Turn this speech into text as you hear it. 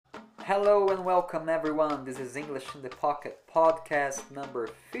Hello and welcome everyone. This is English in the Pocket podcast number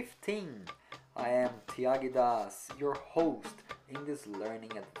 15. I am Tiagi Das, your host in this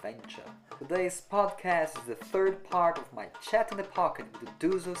learning adventure. Today's podcast is the third part of my chat in the pocket with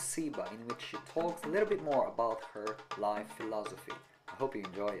Duzo Siba, in which she talks a little bit more about her life philosophy. I hope you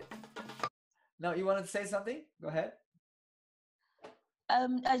enjoy it. Now, you wanted to say something? Go ahead.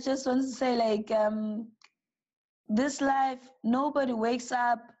 I just want to say, this life, nobody wakes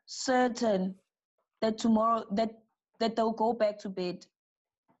up certain that tomorrow that they'll go back to bed.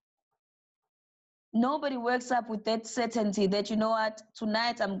 Nobody wakes up with that certainty that, you know what,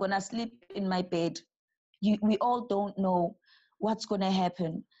 tonight I'm gonna sleep in my bed. We all don't know what's gonna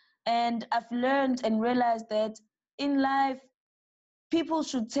happen. And I've learned and realized that in life, people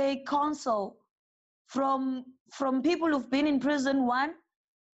should take counsel from people who've been in prison, one,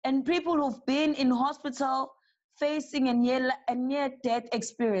 and people who've been in hospital facing a near-death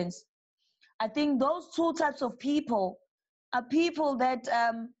experience. I think those two types of people are people that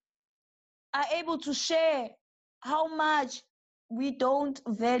are able to share how much we don't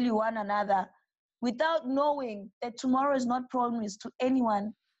value one another without knowing that tomorrow is not promised to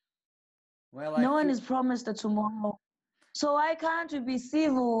anyone. Well, No one is promised a tomorrow. So why can't we be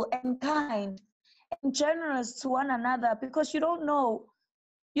civil and kind and generous to one another? Because you don't know.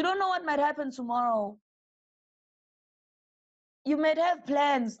 You don't know what might happen tomorrow. You might have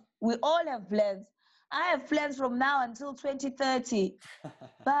plans. We all have plans. I have plans from now until 2030.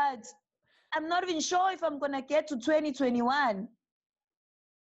 But I'm not even sure if I'm going to get to 2021.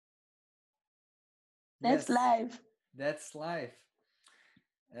 That's life. That's life.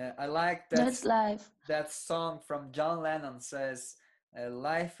 I like that. That's life. That song from John Lennon says,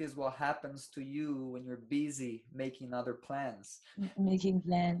 life is what happens to you when you're busy making other plans. Making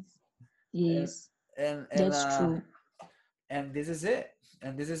plans. Yes. And that's true. And this is it.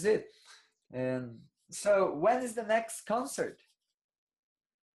 And this is it. And so when is the next concert?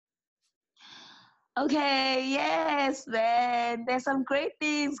 Okay, yes, man. There's some great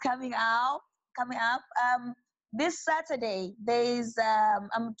things coming up. This Saturday,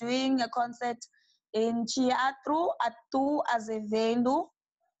 I'm doing a concert in Teatro Atu Azevedo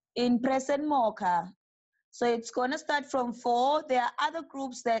in Preston Mocha. So it's going to start from 4. There are other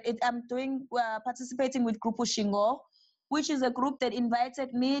groups that I'm doing, participating with Grupo Shingo, which is a group that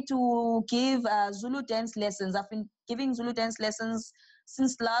invited me to give Zulu dance lessons. I've been giving Zulu dance lessons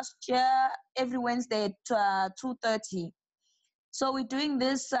since last year, every Wednesday at 2:30. So we're doing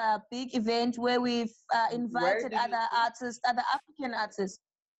this big event where we've invited other artists, other African artists.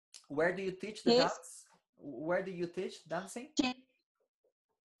 Where do you teach the dance? Where do you teach dancing?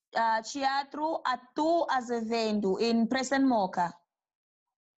 Teatro Atu Azevedo in Preston Mocha.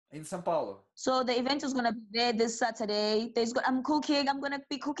 In São Paulo. So the event is going to be there this Saturday. I'm cooking. I'm going to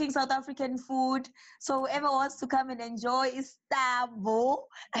be cooking South African food. So whoever wants to come and enjoy Istanbul,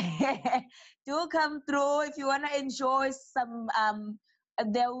 do come through. If you want to enjoy some,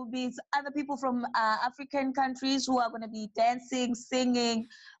 there will be other people from African countries who are going to be dancing, singing,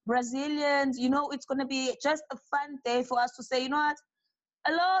 Brazilians. You know, it's going to be just a fun day for us to say, you know what,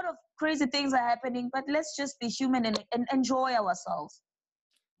 a lot of crazy things are happening, but let's just be human and enjoy ourselves.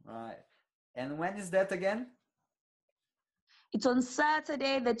 Right. And when is that again? It's on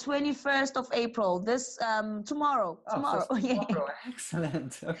Saturday, the 21st of April. This tomorrow. Oh, tomorrow. So tomorrow.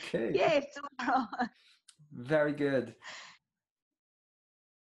 Excellent. Okay. Yeah, tomorrow. Very good.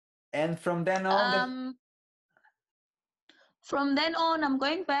 And from then on. From then on, I'm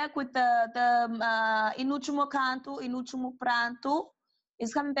going back with the Inuchumo Canto, Inuchumo Pranto.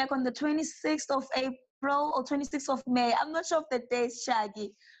 It's coming back on the 26th of April or 26th of May. I'm not sure of the dates,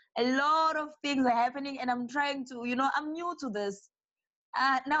 Shaggy. A lot of things are happening, and I'm trying to, I'm new to this.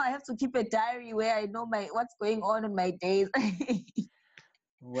 Now I have to keep a diary where I know what's going on in my days.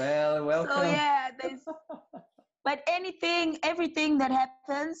 Well, welcome. So yeah, but everything that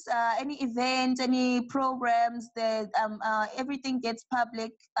happens, any event, any programs, that everything gets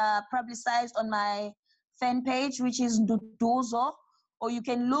publicized on my fan page, which is Nduduzo, or you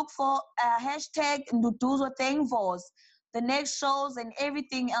can look for hashtag Nduduzo Thengvos. The next shows and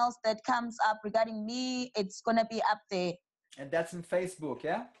everything else that comes up regarding me, it's gonna be up there. And that's in Facebook,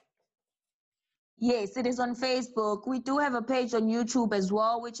 yeah? Yes, it is on Facebook. We do have a page on YouTube as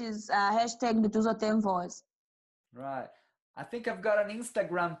well, which is hashtag Nduduzo Thengvos. Right. I think I've got an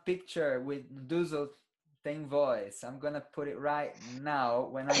Instagram picture with Nduduzo Thengvos. I'm gonna put it right now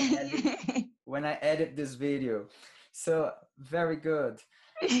when I edit this video. So very good.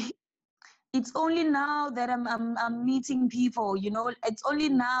 It's only now that I'm meeting people, it's only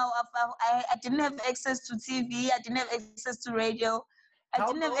now I didn't have access to TV, I didn't have access to radio. I How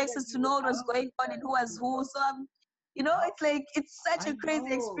didn't have long that access to you were know what was out of going on and that who was who. before? So you know, How, it's like it's such I a crazy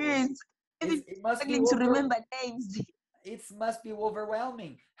know. experience. Even It must be struggling to remember names. it must be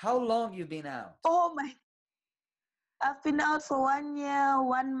overwhelming. How long you been out? Oh my! I've been out for 1 year,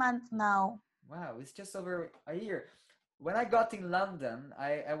 1 month now. Wow, it's just over a year. When I got in London,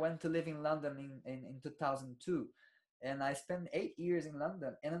 I went to live in London in 2002. And I spent 8 years in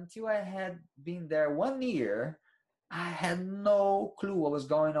London. And until I had been there 1 year, I had no clue what was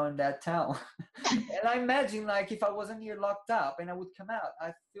going on in that town. And I imagine like if I was a year locked up and I would come out,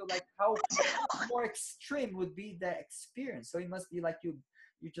 I feel like how much more extreme would be that experience. So it must be like you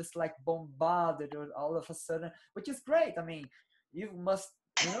just like bombarded or all of a sudden, which is great. I mean, you must,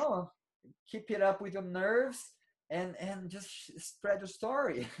 you know, keep it up with your nerves and just spread your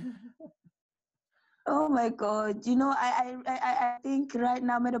story. Oh my God! You know, I think right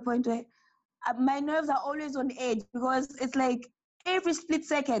now I'm at a point where my nerves are always on edge because it's like every split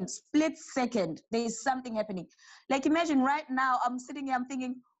second, there is something happening. Like imagine right now, I'm sitting here, I'm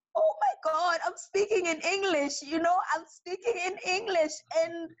thinking, oh my God, I'm speaking in English. You know, I'm speaking in English,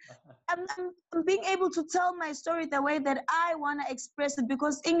 and I'm being able to tell my story the way that I want to express it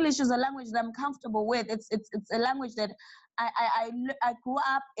because English is a language that I'm comfortable with. It's a language that I grew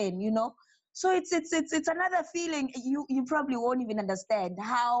up in. You know, so it's another feeling you probably won't even understand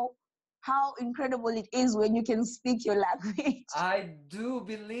how incredible it is when you can speak your language. I do,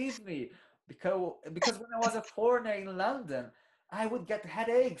 believe me, because when I was a foreigner in London, I would get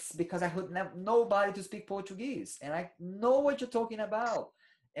headaches because I would have nobody to speak Portuguese, and I know what you're talking about,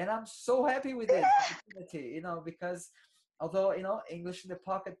 and I'm so happy with this opportunity, because although English in the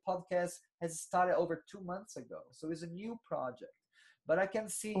Pocket podcast has started over 2 months ago, so it's a new project, but I can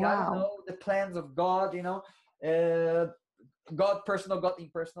see, I don't Wow. know, the plans of God, uh, God personal, God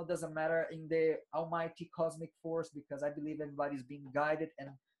impersonal, doesn't matter, in the almighty cosmic force, because I believe everybody's being guided and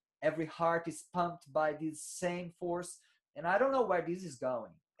every heart is pumped by this same force. And I don't know where this is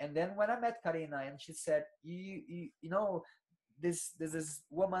going. And then when I met Karina and she said, this is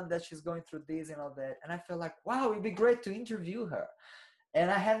woman that she's going through this and all that. And I felt like, wow, it'd be great to interview her. And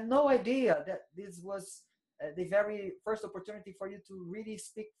I had no idea that this was the very first opportunity for you to really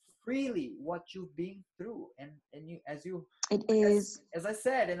speak freely what you've been through, and you, as you, It as, is. as I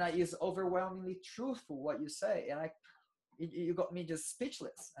said, and is overwhelmingly truthful what you say, and you got me just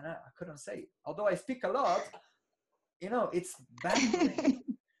speechless, and I couldn't say it. Although I speak a lot, it's baffling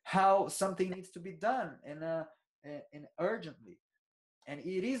how something needs to be done and urgently, and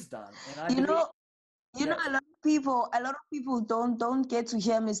it is done, and I you believe, know yes. a lot of people don't get to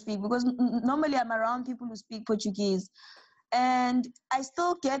hear me speak because normally I'm around people who speak Portuguese, and I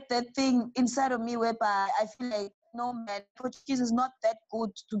still get that thing inside of me whereby I feel like, no man, Portuguese is not that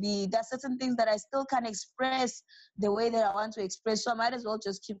good to be. There are certain things that I still can't express the way that I want to express, so I might as well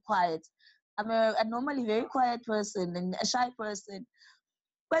just keep quiet. I'm a normally very quiet person and a shy person,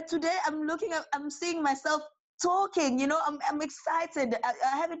 but today I'm seeing myself talking. You know, I'm excited.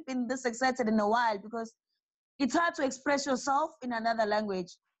 I haven't been this excited in a while because it's hard to express yourself in another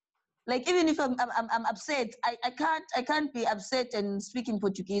language. Like even if I'm upset, I can't be upset and speak in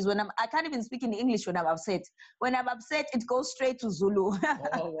Portuguese when I can't even speak in English when I'm upset. When I'm upset, it goes straight to Zulu.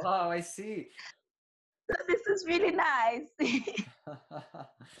 Oh wow, I see. So this is really nice.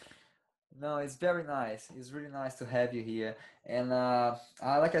 No, it's very nice. It's really nice to have you here. And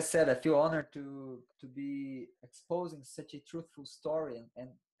like I said, I feel honored to be exposing such a truthful story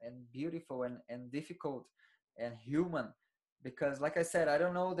and beautiful and difficult and human. Because, like I said, I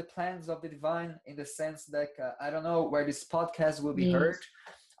don't know the plans of the divine, in the sense that I don't know where this podcast will be heard.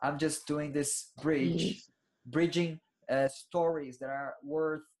 Yes, I'm just doing this yes. bridging stories that are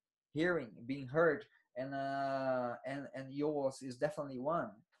worth hearing, being heard, and yours is definitely one.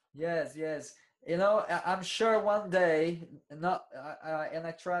 Yes, yes. I'm sure one day, not, and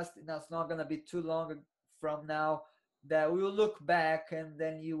I trust that's not gonna be too long from now, that we will look back and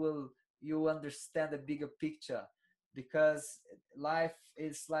then you will understand the bigger picture, because life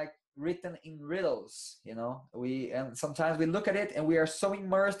is like written in riddles. And sometimes we look at it and we are so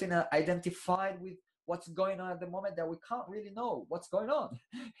immersed in identified with what's going on at the moment that we can't really know what's going on.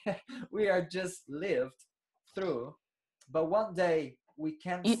 We are just lived through, but one day we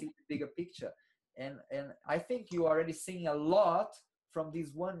can You, see the bigger picture, and I think you are already seeing a lot from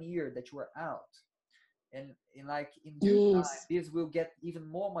this 1 year that you are out, and like in due time yes. this will get even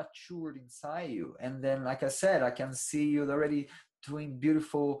more matured inside you, and then, like I said, I can see you already doing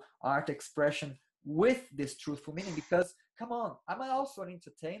beautiful art expression with this truthful meaning, because come on, I'm also an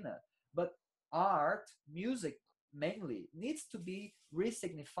entertainer, but art, music mainly, needs to be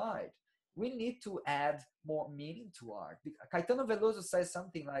resignified. we need to add more meaning to art. Caetano Veloso says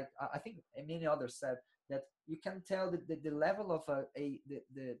something like, I think many others said, that you can tell the level of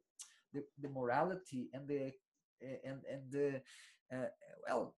the morality and the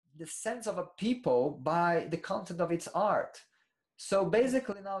well, the sense of a people by the content of its art. So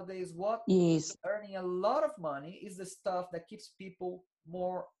basically nowadays, what Yes. earning a lot of money is the stuff that keeps people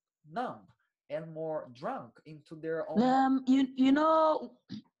more numb and more drunk into their own. You know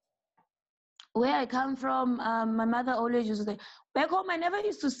where I come from, my mother always used to say, back home I never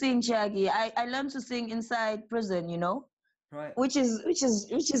used to sing, Shaggy. I learned to sing inside prison, you know, Right. which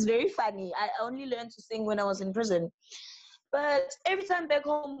is very funny. I only learned to sing when I was in prison. But every time back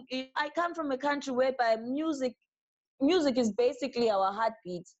home, I come from a country whereby music is basically our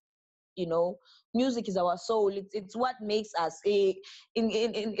heartbeat. You know, music is our soul. It's what makes us. It's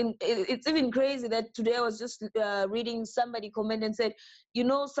even crazy that today I was just reading somebody comment and said, you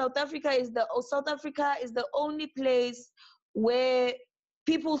know, South Africa is the only place where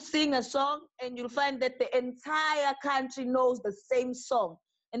people sing a song and you'll find that the entire country knows the same song,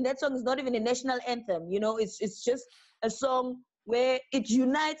 and that song is not even a national anthem. You know, it's just a song where it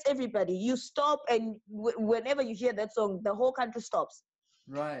unites everybody. You stop, and whenever you hear that song, the whole country stops.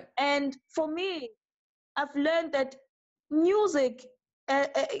 Right. And for me, I've learned that music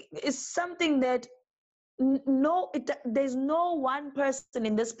is something that there's no one person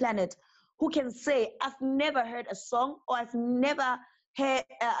in this planet who can say, I've never heard a song, or I've never heard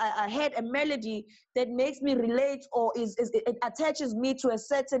a melody that makes me relate, or it attaches me to a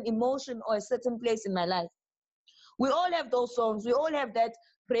certain emotion or a certain place in my life. We all have those songs. We all have that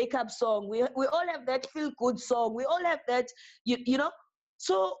breakup song. We all have that feel good song. We all have that, you know.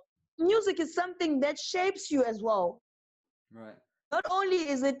 So music is something that shapes you as well. Right. Not only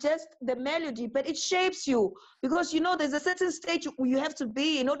is it just the melody, but it shapes you, because you know there's a certain stage you have to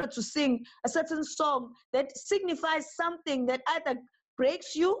be in order to sing a certain song that signifies something that either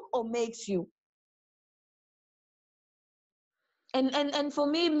breaks you or makes you. And for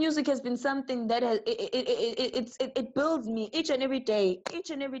me, music has been something that it builds me each and every day,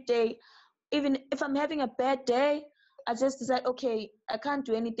 even if I'm having a bad day, I just decide, okay, I can't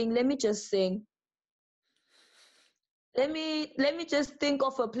do anything, let me just sing. Let me just think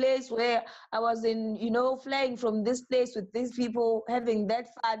of a place where I was in, you know, flying from this place with these people, having that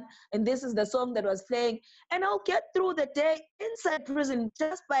fun, and this is the song that was playing, and I'll get through the day inside prison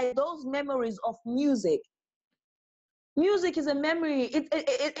just by those memories of music. Music is a memory.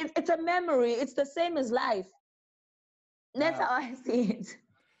 It's a memory. It's the same as life. That's Wow. how I see it.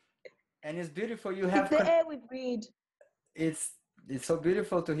 And it's beautiful. You It's have the air we breathe. it's it's so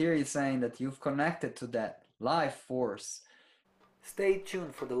beautiful to hear you saying that you've connected to that life force. Stay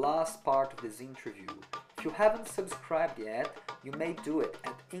tuned for the last part of this interview. If you haven't subscribed yet, you may do it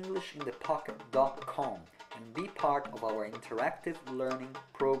at englishinthepocket.com and be part of our interactive learning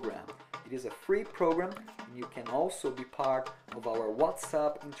program. It is a free program, and you can also be part of our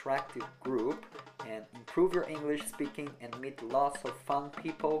WhatsApp interactive group and improve your English speaking and meet lots of fun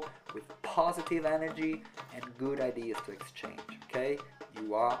people with positive energy and good ideas to exchange. Okay?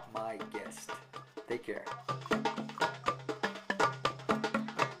 You are my guest. Take care.